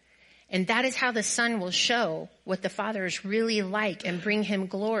name. And that is how the Son will show what the Father is really like and bring him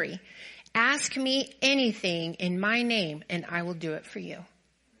glory. Ask me anything in my name and I will do it for you.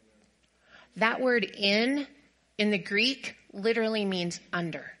 That word in the Greek literally means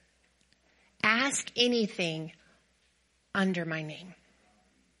under. Ask anything under my name.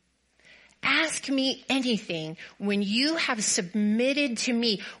 Ask me anything when you have submitted to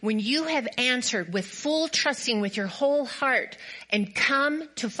me, when you have answered with full trusting with your whole heart and come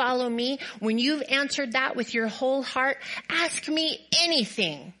to follow me. When you've answered that with your whole heart, ask me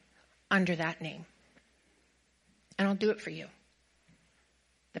anything under that name. And I'll do it for you.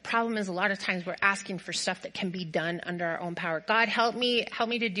 The problem is a lot of times we're asking for stuff that can be done under our own power. God, help me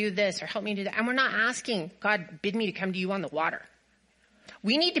to do this or help me to do that. And we're not asking, God, bid me to come to you on the water.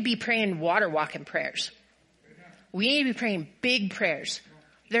 We need to be praying water walking prayers. We need to be praying big prayers.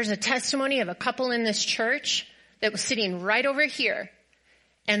 There's a testimony of a couple in this church that was sitting right over here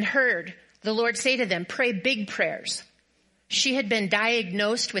and heard the Lord say to them, pray big prayers. She had been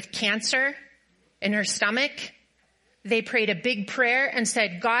diagnosed with cancer in her stomach. They prayed a big prayer and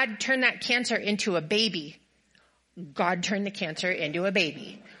said, God, turn that cancer into a baby. God turned the cancer into a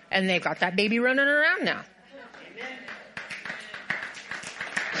baby. And they've got that baby running around now.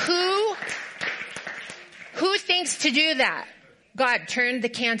 Who thinks to do that? God turned the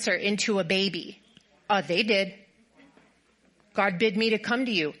cancer into a baby. Oh, they did. God bid me to come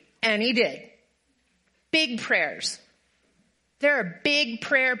to you. And he did. Big prayers. There are big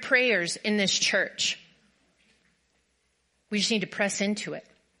prayers in this church. We just need to press into it.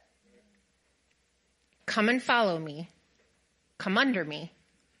 Come and follow me. Come under me.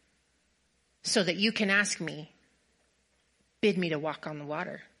 So that you can ask me, bid me to walk on the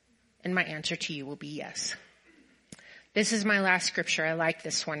water. And my answer to you will be yes. This is my last scripture. I like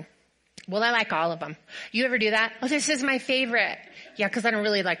this one. Well, I like all of them. You ever do that? Oh, this is my favorite. Yeah, because I don't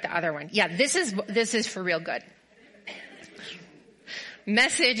really like the other one. Yeah, this is for real good.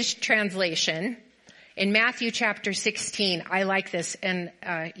 Message translation. In Matthew chapter 16, I like this, and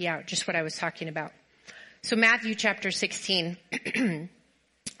just what I was talking about. So Matthew chapter 16,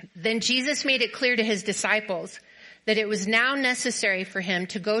 then Jesus made it clear to his disciples that it was now necessary for him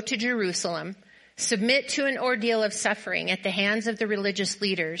to go to Jerusalem, submit to an ordeal of suffering at the hands of the religious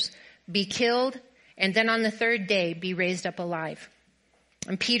leaders, be killed, and then on the third day be raised up alive.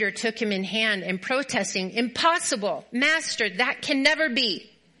 And Peter took him in hand and protesting, impossible, Master, that can never be.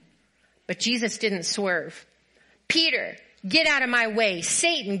 But Jesus didn't swerve. Peter, get out of my way.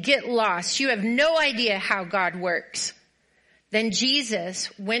 Satan, get lost. You have no idea how God works. Then Jesus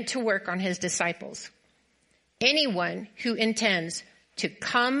went to work on his disciples. Anyone who intends to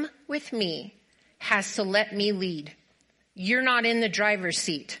come with me has to let me lead. You're not in the driver's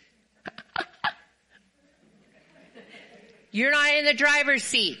seat. You're not in the driver's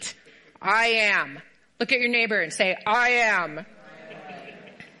seat. I am. Look at your neighbor and say, I am.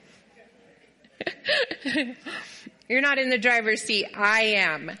 You're not in the driver's seat. I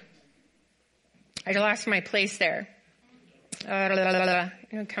am. I lost my place there. Come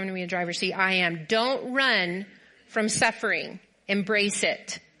to me in the driver's seat. I am. Don't run from suffering. Embrace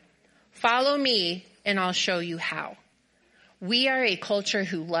it. Follow me and I'll show you how. We are a culture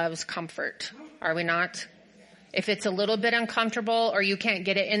who loves comfort. Are we not? If it's a little bit uncomfortable or you can't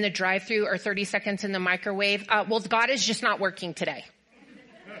get it in the drive-thru or 30 seconds in the microwave, God is just not working today.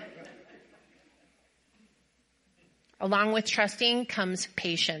 Along with trusting comes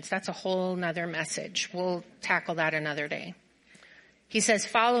patience. That's a whole nother message. We'll tackle that another day. He says,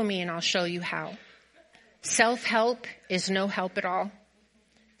 follow me and I'll show you how. Self-help is no help at all.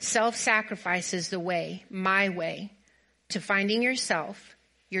 Self-sacrifice is the way, my way, to finding yourself,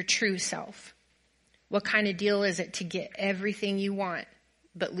 your true self. What kind of deal is it to get everything you want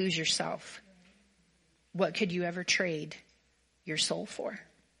but lose yourself? What could you ever trade your soul for?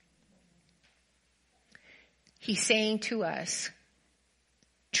 He's saying to us,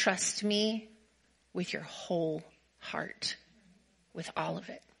 trust me with your whole heart, with all of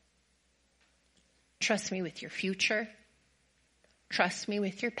it. Trust me with your future. Trust me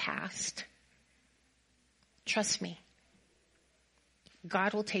with your past. Trust me.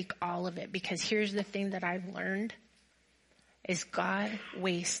 God will take all of it, because here's the thing that I've learned is God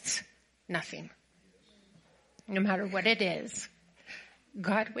wastes nothing. No matter what it is,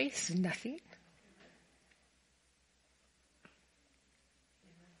 God wastes nothing.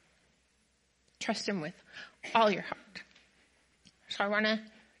 Trust him with all your heart. So I want to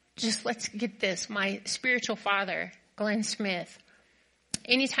let's get this. My spiritual father, Glenn Smith,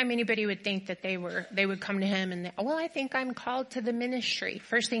 anytime anybody would think that they would come to him and, I think I'm called to the ministry.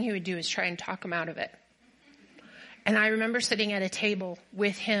 First thing he would do is try and talk them out of it. And I remember sitting at a table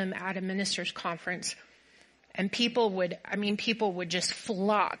with him at a minister's conference, and people would just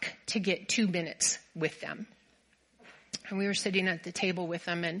flock to get 2 minutes with them. And we were sitting at the table with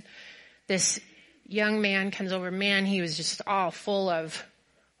them, and this young man comes over. Man, he was just all full of,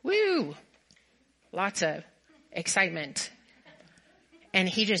 lots of excitement. And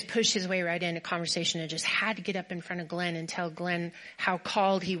he just pushed his way right into conversation and just had to get up in front of Glenn and tell Glenn how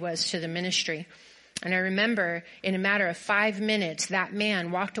called he was to the ministry. And I remember in a matter of 5 minutes, that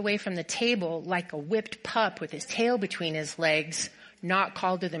man walked away from the table like a whipped pup with his tail between his legs, not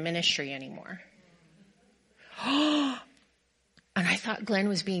called to the ministry anymore. And And I thought Glenn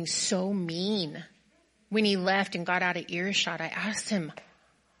was being so mean. When he left and got out of earshot, I asked him,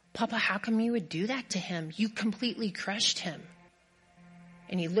 Papa, how come you would do that to him? You completely crushed him.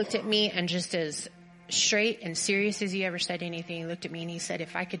 And he looked at me, and just as straight and serious as he ever said anything, he looked at me and he said,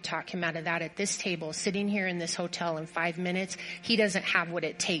 if I could talk him out of that at this table, sitting here in this hotel in 5 minutes, he doesn't have what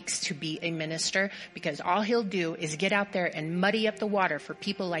it takes to be a minister, because all he'll do is get out there and muddy up the water for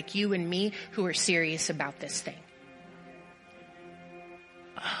people like you and me who are serious about this thing.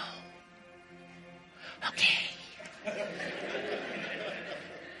 Oh, okay.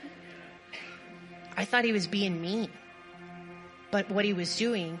 I thought he was being mean, but what he was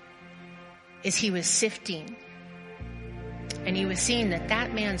doing is he was sifting, and he was seeing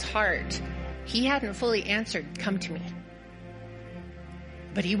that man's heart, he hadn't fully answered, come to me.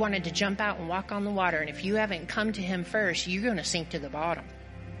 But he wanted to jump out and walk on the water, and if you haven't come to him first, you're going to sink to the bottom.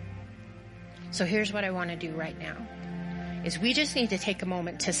 So here's what I want to do right now, is we just need to take a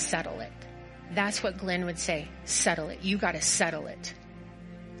moment to settle it. That's what Glenn would say, settle it. You got to settle it.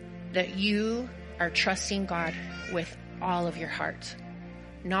 That you are trusting God with all of your heart.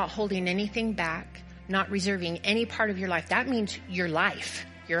 Not holding anything back, not reserving any part of your life. That means your life,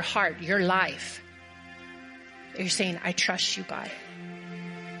 your heart, your life. You're saying, I trust you, God.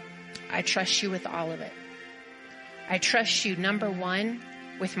 I trust you with all of it. I trust you, number one,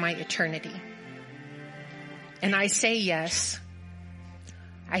 with my eternity. And I say yes.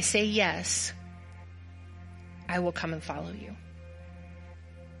 I say yes. I will come and follow you.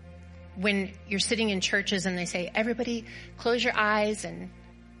 When you're sitting in churches and they say, everybody close your eyes and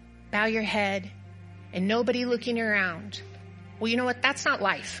bow your head, and nobody looking around. Well, you know what? That's not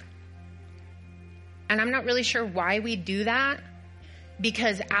life. And I'm not really sure why we do that,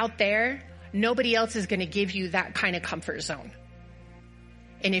 because out there, nobody else is going to give you that kind of comfort zone.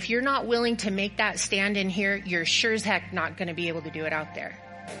 And if you're not willing to make that stand in here, you're sure as heck not going to be able to do it out there.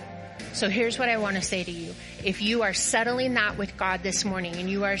 So here's what I want to say to you. If you are settling that with God this morning, and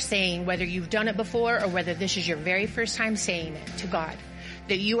you are saying, whether you've done it before or whether this is your very first time saying it to God,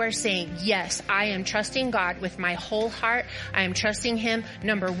 that you are saying, yes, I am trusting God with my whole heart. I am trusting him,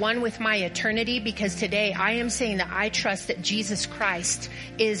 number one, with my eternity, because today I am saying that I trust that Jesus Christ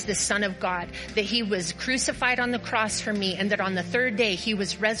is the Son of God, that he was crucified on the cross for me, and that on the third day he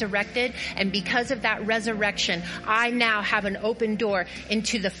was resurrected. And because of that resurrection, I now have an open door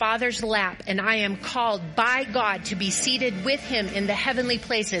into the Father's lap, and I am called by God to be seated with him in the heavenly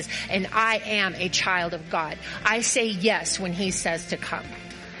places, and I am a child of God. I say yes when he says to come.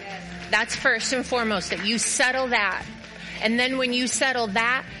 That's first and foremost, that you settle that. And then when you settle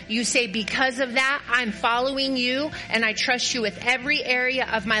that, you say, because of that, I'm following you, and I trust you with every area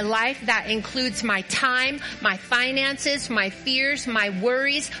of my life. That includes my time, my finances, my fears, my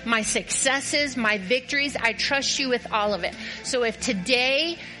worries, my successes, my victories. I trust you with all of it. So if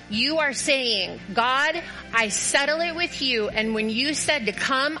today you are saying, God, I settle it with you, and when you said to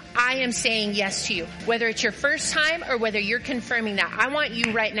come, I am saying yes to you. Whether it's your first time or whether you're confirming that, I want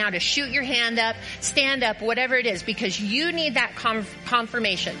you right now to shoot your hand up, stand up, whatever it is, because you need that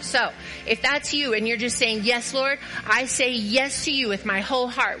confirmation. So if that's you and you're just saying, yes, Lord, I say yes to you with my whole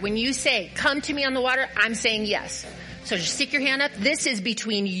heart. When you say, come to me on the water, I'm saying yes. So just stick your hand up. This is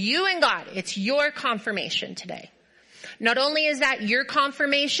between you and God. It's your confirmation today. Not only is that your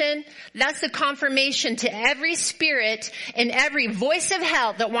confirmation, that's the confirmation to every spirit and every voice of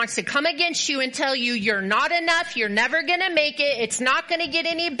hell that wants to come against you and tell you you're not enough, you're never going to make it, it's not going to get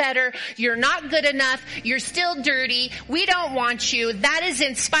any better, you're not good enough, you're still dirty, we don't want you. That is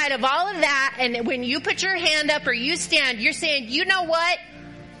in spite of all of that. And when you put your hand up or you stand, you're saying, you know what?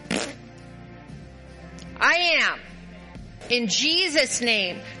 I am. In Jesus'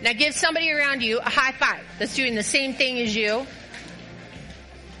 name. Now give somebody around you a high five that's doing the same thing as you.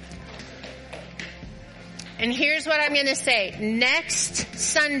 And here's what I'm going to say. Next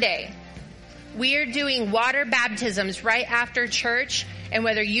Sunday, we are doing water baptisms right after church. And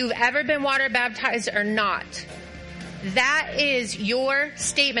whether you've ever been water baptized or not, that is your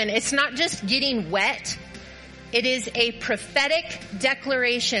statement. It's not just getting wet. It is a prophetic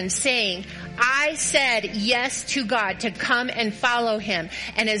declaration saying, I said yes to God to come and follow him.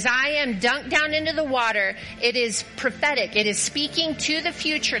 And as I am dunked down into the water, it is prophetic. It is speaking to the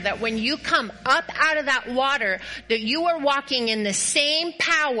future that when you come up out of that water, that you are walking in the same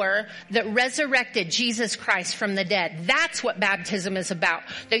power that resurrected Jesus Christ from the dead. That's what baptism is about.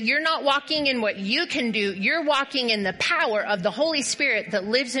 That you're not walking in what you can do. You're walking in the power of the Holy Spirit that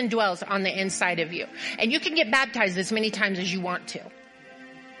lives and dwells on the inside of you. And you can get baptized as many times as you want to.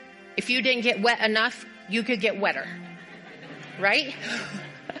 If you didn't get wet enough, you could get wetter. Right?